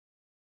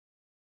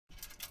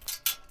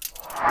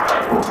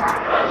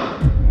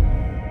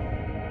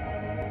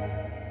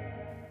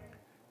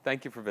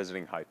Thank you for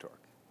visiting HYTORC.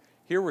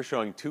 Here we're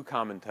showing two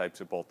common types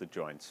of bolted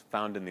joints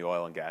found in the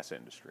oil and gas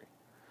industry.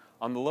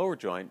 On the lower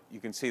joint, you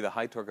can see the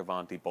HYTORC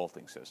Avanti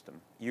bolting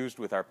system, used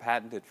with our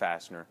patented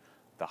fastener,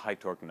 the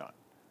HYTORC nut.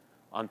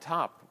 On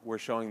top, we're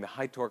showing the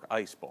HYTORC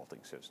ice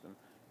bolting system,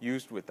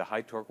 used with the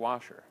HYTORC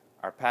washer,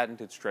 our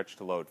patented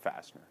stretch-to-load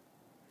fastener.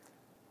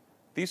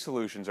 These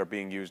solutions are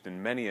being used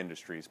in many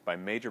industries by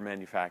major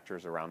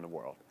manufacturers around the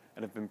world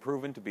and have been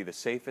proven to be the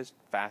safest,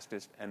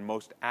 fastest, and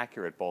most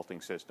accurate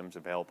bolting systems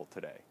available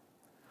today.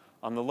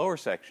 On the lower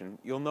section,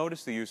 you'll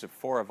notice the use of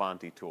 4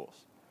 Avanti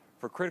tools.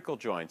 For critical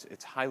joints,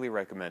 it's highly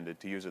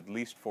recommended to use at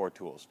least 4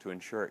 tools to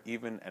ensure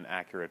even and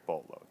accurate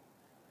bolt load.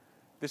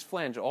 This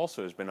flange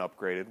also has been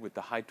upgraded with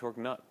the HYTORC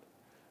nut.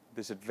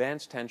 This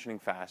advanced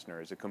tensioning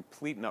fastener is a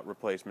complete nut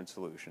replacement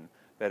solution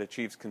that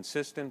achieves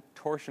consistent,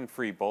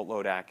 torsion-free bolt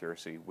load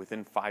accuracy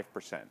within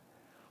 5%,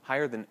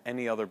 higher than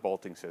any other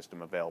bolting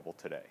system available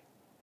today.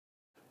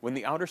 When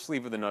the outer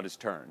sleeve of the nut is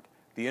turned,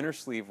 the inner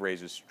sleeve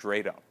raises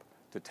straight up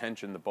to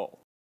tension the bolt.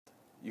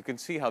 You can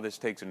see how this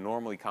takes a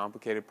normally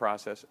complicated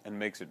process and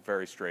makes it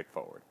very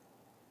straightforward.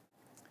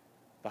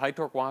 The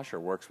HYTORC washer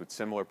works with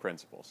similar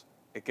principles.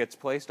 It gets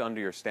placed under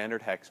your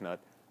standard hex nut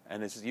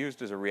and is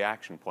used as a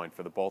reaction point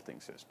for the bolting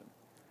system.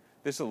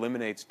 This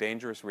eliminates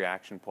dangerous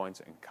reaction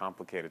points and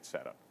complicated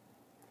setup.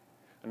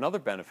 Another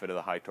benefit of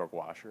the HYTORC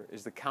washer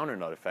is the counter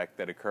nut effect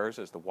that occurs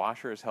as the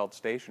washer is held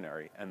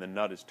stationary and the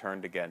nut is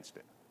turned against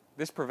it.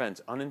 This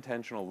prevents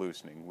unintentional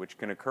loosening, which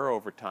can occur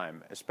over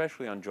time,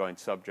 especially on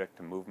joints subject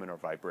to movement or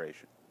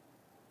vibration.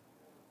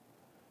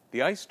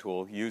 The ice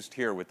tool used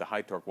here with the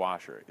HYTORC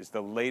washer is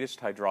the latest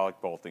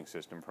hydraulic bolting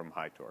system from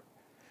HYTORC.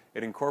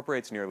 It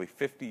incorporates nearly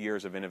 50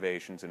 years of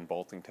innovations in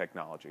bolting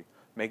technology,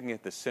 making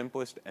it the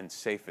simplest and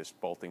safest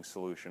bolting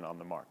solution on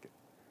the market.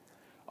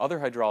 Other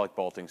hydraulic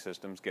bolting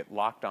systems get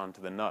locked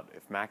onto the nut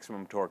if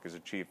maximum torque is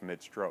achieved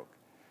mid-stroke.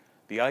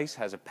 The ice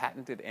has a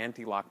patented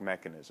anti-lock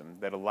mechanism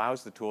that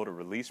allows the tool to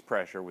release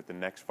pressure with the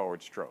next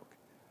forward stroke.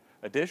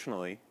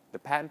 Additionally, the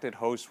patented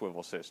hose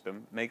swivel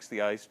system makes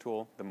the ice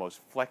tool the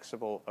most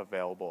flexible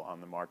available on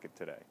the market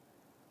today.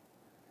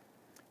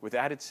 With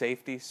added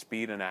safety,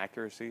 speed, and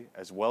accuracy,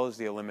 as well as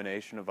the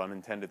elimination of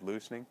unintended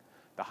loosening,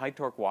 the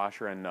HYTORC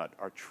washer and nut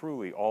are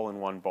truly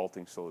all-in-one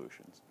bolting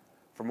solutions.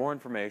 For more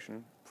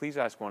information, please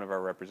ask one of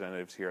our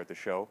representatives here at the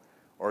show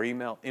or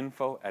email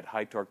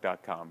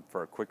info@hytorc.com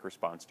for a quick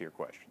response to your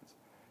questions.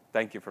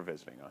 Thank you for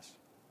visiting us.